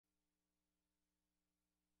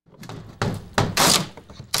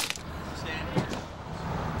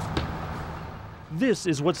This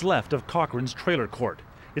is what's left of Cochrane's trailer court.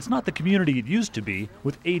 It's not the community it used to be,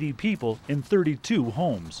 with 80 people in 32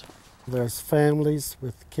 homes. There's families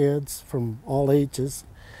with kids from all ages,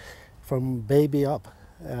 from baby up,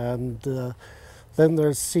 and then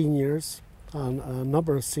there's seniors, a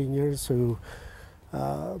number of seniors who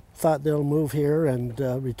thought they'll move here and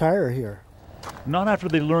retire here. Not after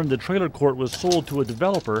they learned the trailer court was sold to a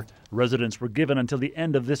developer. Residents were given until the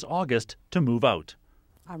end of this August to move out.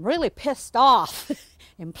 I'm really pissed off,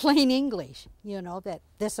 in plain English, that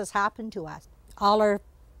this has happened to us. All our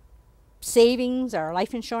savings, our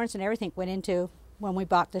life insurance and everything went into when we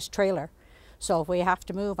bought this trailer. So if we have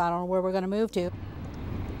to move, I don't know where we're going to move to.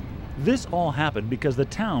 This all happened because the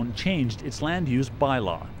town changed its land use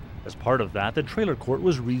bylaw. As part of that, the trailer court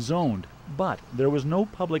was rezoned, but there was no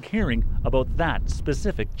public hearing about that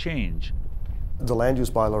specific change. The land use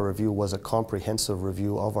bylaw review was a comprehensive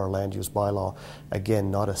review of our land use bylaw, again,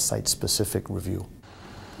 not a site-specific review.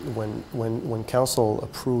 When council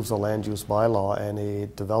approves a land use bylaw and a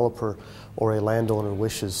developer or a landowner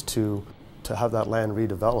wishes to have that land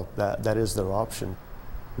redeveloped, that is their option.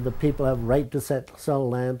 The people have right to sell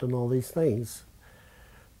land and all these things,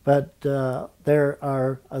 but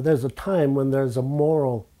there's a time when there's a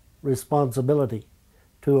moral responsibility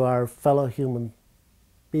to our fellow human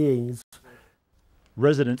beings.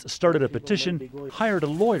 Residents started a petition, hired a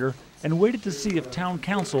lawyer, and waited to see if town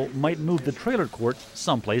council might move the trailer court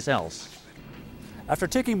someplace else. After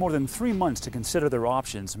taking more than 3 months to consider their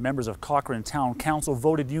options, members of Cochrane Town Council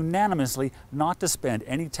voted unanimously not to spend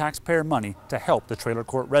any taxpayer money to help the trailer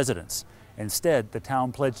court residents. Instead, the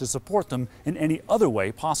town pledged to support them in any other way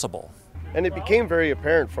possible. And it became very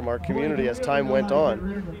apparent from our community as time went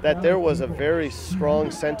on that there was a very strong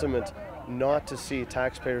sentiment not to see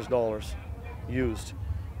taxpayers' dollars used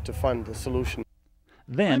to fund the solution.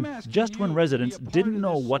 Then, just when residents didn't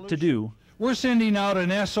know what to do, we're sending out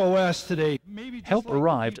an SOS today. Help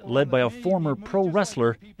arrived, led by a former pro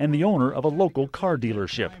wrestler and the owner of a local car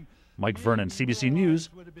dealership. Mike Vernon, CBC News,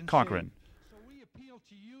 Cochrane. So we appeal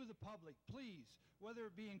to you, the public, please, whether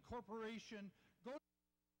it be in corporation